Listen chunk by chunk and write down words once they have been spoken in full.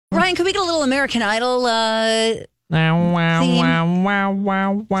Ryan, can we get a little American Idol theme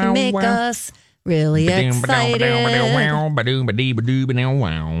to make us really excited?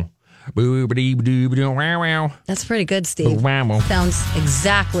 That's pretty good, Steve. Sounds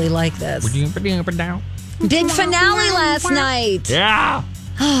exactly like this. Big finale last night. Yeah.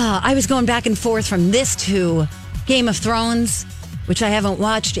 I was going back and forth from this to Game of Thrones, which I haven't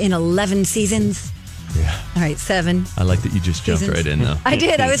watched in 11 seasons. Yeah. All right, 7. I like that you just jumped right in, though. I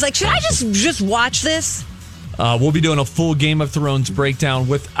did. I was like, should I just watch this? We'll be doing a full Game of Thrones breakdown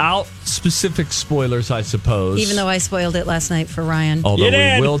without specific spoilers, I suppose. Even though I spoiled it last night for Ryan. Although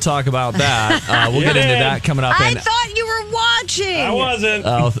we will talk about that. We'll get into that coming up. I thought you were watching. I wasn't.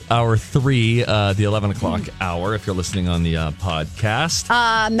 Hour 3, the 11 o'clock hour, if you're listening on the podcast.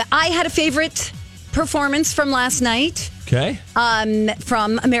 I had a favorite performance from last night. Okay.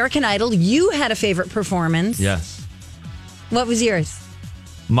 From American Idol. You had a favorite performance. Yes. What was yours?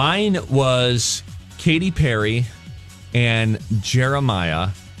 Mine was Katy Perry and Jeremiah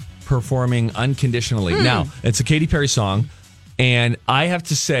performing Unconditionally. Now, it's a Katy Perry song, and I have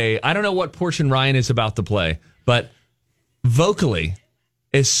to say, I don't know what portion Ryan is about to play, but vocally,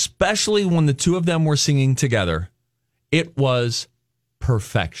 especially when the two of them were singing together, it was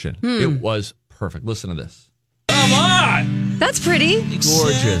perfection. It was perfect. Listen to this. Come on! That's pretty.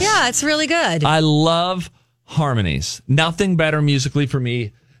 Gorgeous. Yeah, it's really good. I love harmonies. Nothing better musically for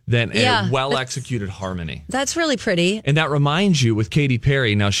me than a well-executed harmony. That's really pretty. And that reminds you with Katy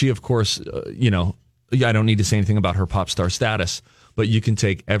Perry. Now, she, of course, I don't need to say anything about her pop star status, but you can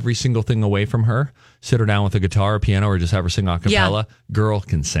take every single thing away from her, sit her down with a guitar or piano, or just have her sing a cappella. Yeah. Girl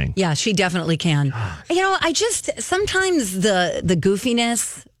can sing. Yeah, she definitely can. I just, sometimes the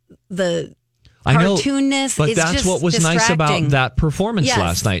goofiness, the cartoonness, but is that's just what was distracting. Nice about that performance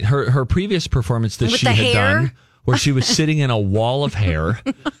last night. Her previous performance that she had done, where she was sitting in a wall of hair.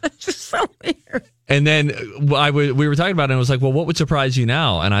 Just so weird. And then we were talking about it, and I was like, well, what would surprise you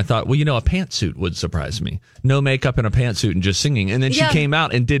now? And I thought, well, a pantsuit would surprise me. No makeup and a pantsuit and just singing. And then she came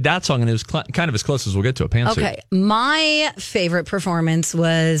out and did that song, and it was kind of as close as we'll get to a pantsuit. Okay. My favorite performance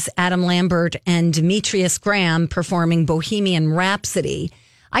was Adam Lambert and Demetrius Graham performing Bohemian Rhapsody.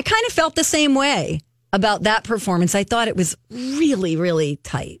 I kind of felt the same way about that performance. I thought it was really, really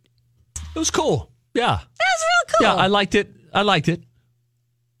tight. It was cool. Yeah. It was real cool. Yeah, I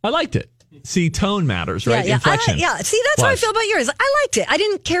liked it. See, tone matters, right? Yeah, Inflection. See, that's how I feel about yours. I liked it. I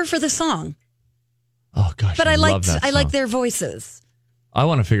didn't care for the song. Oh, gosh. But I love that song. liked their voices. I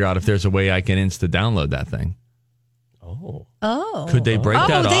want to figure out if there's a way I can download that thing. Oh. Could they break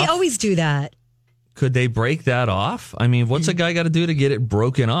that off? They always do that. Could they break that off? I mean, what's a guy got to do to get it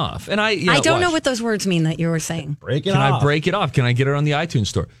broken off? And I don't know what those words mean that you were saying. Can I break it off? Can I get it on the iTunes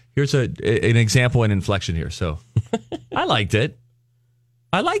store? Here's an example in inflection here. So I liked it.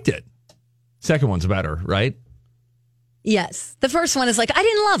 Second one's better, right? Yes. The first one is like, I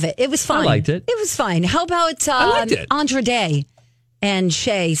didn't love it. It was fine. I liked it. It was fine. How about Andra Day and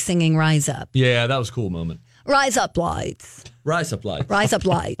Shay singing Rise Up? Yeah, that was a cool moment. Rise Up Lights. Rise Up Lights. Rise Up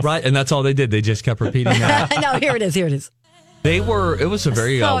Lights. Right, and that's all they did. They just kept repeating that. No, here it is. It was a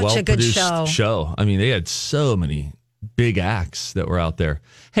very well-produced show. I mean, they had so many big acts that were out there.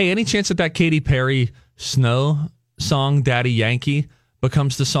 Hey, any chance that Katy Perry Snow song, Daddy Yankee,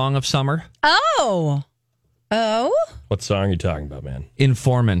 becomes the song of summer? Oh. What song are you talking about, man?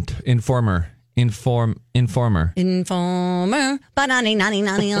 Informer.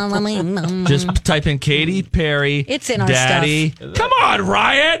 Just type in Katy Perry. It's in our Daddy. stuff. Come on,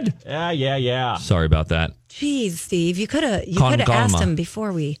 Ryan. Yeah. Sorry about that. Jeez, Steve, you could have asked him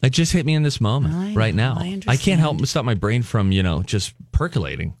before we. It just hit me in this moment right now. I can't help stop my brain from just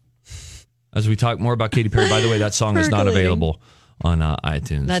percolating. As we talk more about Katy Perry, by the way, that song is not available on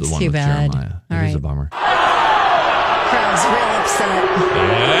iTunes. That's the one too with bad. Jeremiah. It is a bummer. Crowd's real upset.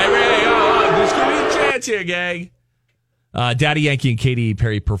 Just give me a chance here, gang. Daddy Yankee and Katy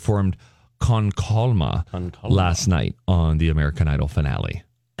Perry performed Con Calma last night on the American Idol finale.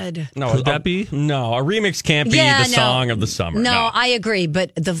 No, could that be? No, a remix can't be the song of the summer. No, I agree,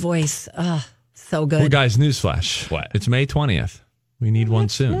 but the voice, so good. Well, guys, newsflash. What? It's May 20th. We need one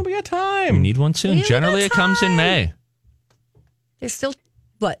soon. No, we got time. We need one soon. Generally, it comes in May. There's still,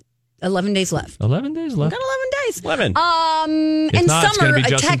 11 days left. 11 days left. We've got 11 days. 11. And not, summer, it's gonna be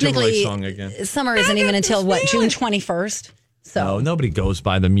Justin technically, Timberlake's song again. Summer isn't even until, June 21st? So. No, nobody goes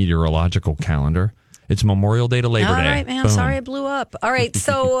by the meteorological calendar. It's Memorial Day to Labor Day. All right, man. I'm sorry I blew up. All right,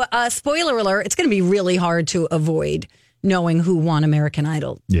 so spoiler alert, it's going to be really hard to avoid knowing who won American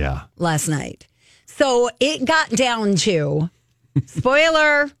Idol last night. So it got down to,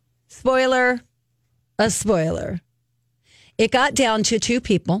 spoiler, a spoiler. it got down to 2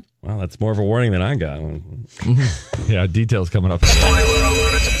 people. Well, that's more of a warning than I got. Yeah, details coming up.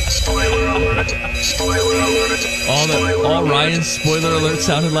 All Ryan's spoiler alert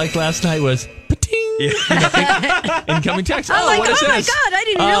sounded like last night was pa-ting. Incoming text. I'm like, what is oh my this? God, I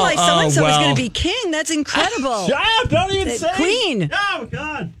didn't realize so-and-so was going to be king. That's incredible. Shut up, don't even say Queen. Oh,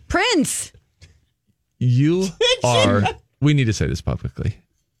 God. Prince. You are, we need to say this publicly.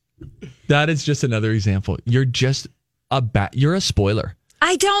 That is just another example. You're just you're a spoiler.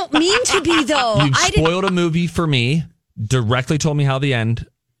 I don't mean to be, though. You've spoiled a movie for me, directly told me how it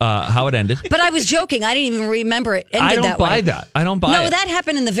ended. But I was joking. I didn't even remember it ended I don't that buy way. that. I don't buy it. No, that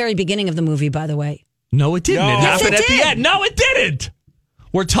happened in the very beginning of the movie, by the way. No, it didn't. No. It Yes, happened it at the did. end. No, it didn't.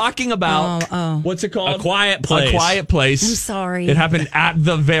 We're talking about, what's it called? A Quiet Place. A Quiet Place. I'm sorry. It happened at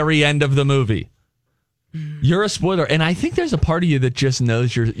the very end of the movie. You're a spoiler, and I think there's a part of you that just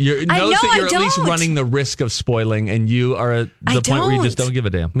knows that you're at least running the risk of spoiling, and you are at the point where you just don't give a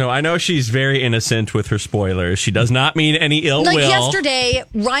damn. No, I know she's very innocent with her spoilers. She does not mean any ill will. Like yesterday,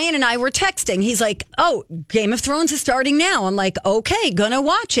 Ryan and I were texting. He's like, "Oh, Game of Thrones is starting now." I'm like, "Okay, gonna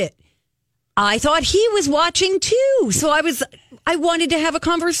watch it." I thought he was watching too, so I wanted to have a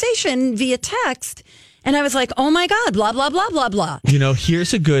conversation via text, and I was like, "Oh my God, blah blah blah blah blah." You know,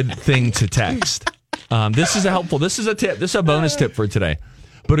 here's a good thing to text. This is a tip. This is a bonus tip for today.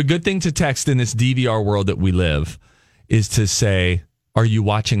 But a good thing to text in this DVR world that we live is to say, "Are you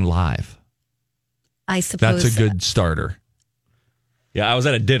watching live?" I suppose That's a good starter. Yeah, I was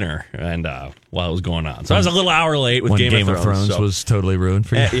at a dinner and while it was going on, so I was a little hour late with When Game of Thrones. was totally ruined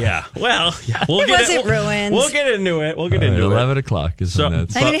for you. Yeah, well, yeah, It wasn't ruined. We'll get into it. We'll get into 11 o'clock is when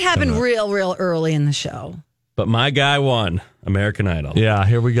that's. I mean, it happened real early in the show. But my guy won American Idol. Yeah,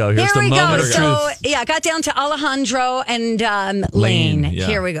 here we go. Here's Here the we moment go. of So, truth. yeah, got down to Alejandro and Lane. Yeah.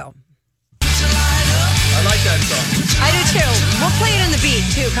 Here we go. I like that song. I do too. We'll play it in the beat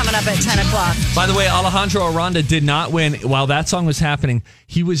too, coming up at 10 o'clock. By the way, Alejandro Aranda did not win. While that song was happening,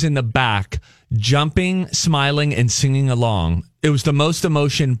 he was in the back, jumping, smiling, and singing along. It was the most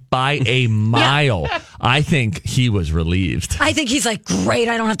emotion by a mile. I think he was relieved. I think he's like, great,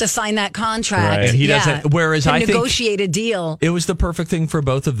 I don't have to sign that contract. Right. And he doesn't. Whereas I think negotiate a deal. it was the perfect thing for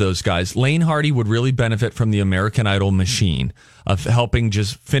both of those guys. Lane Hardy would really benefit from the American Idol machine of helping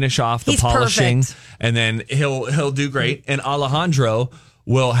just finish off the He's polishing, perfect. and then he'll do great. And Alejandro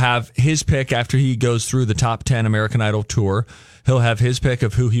will have his pick after he goes through the top 10 American Idol tour. He'll have his pick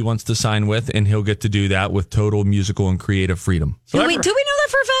of who he wants to sign with, and he'll get to do that with total musical and creative freedom. Do we know that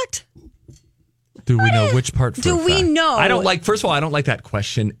for a fact? Do we know which part for a Do we fact? know? I don't like, first of all, I don't like that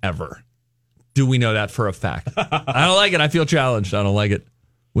question ever. Do we know that for a fact? I don't like it. I feel challenged. I don't like it.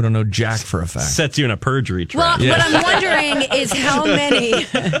 We don't know jack for a fact. Sets you in a perjury trap. Well, what I'm wondering is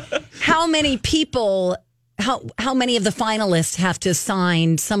how many people, how many of the finalists have to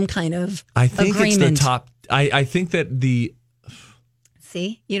sign some kind of I think agreement. it's the top. I think that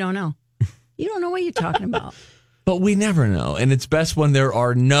See, you don't know. You don't know what you're talking about. but we never know. And it's best when there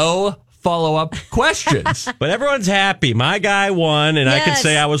are no follow-up questions. But everyone's happy. My guy won, and I can Yes.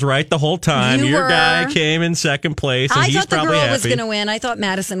 say I was right the whole time. You Your were. guy came in second place, and I he's thought the probably girl happy. was going to win. I thought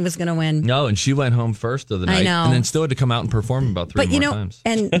Madison was going to win. No, and she went home first of the I night. know. And then still had to come out and perform about three But more times.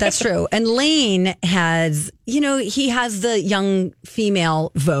 and that's true. And Lane has, he has the young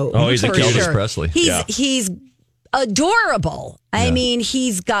female vote. Oh, he's a for killer. sure. Elvis Presley. He's adorable. I mean,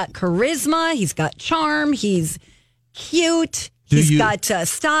 he's got charisma. He's got charm. He's cute. He's got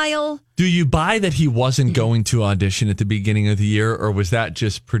style. Do you buy that he wasn't going to audition at the beginning of the year, or was that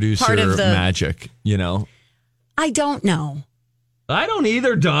just producer Part of the- magic? I don't know. I don't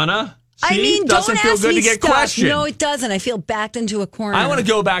either, Donna. I See? mean, doesn't don't feel ask good me to get stuff. questioned. No, it doesn't. I feel backed into a corner. I want to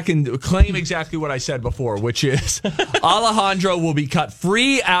go back and claim exactly what I said before, which is Alejandro will be cut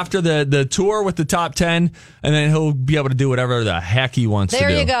free after the tour with the top 10, and then he'll be able to do whatever the heck he wants to do.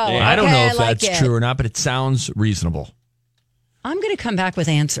 There you go. I don't Okay, know I if like that's it. true or not, but it sounds reasonable. I'm going to come back with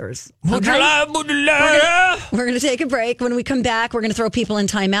answers. Would you Okay? lie, would you lie? We're going to take a break. When we come back, we're going to throw people in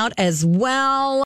timeout as well.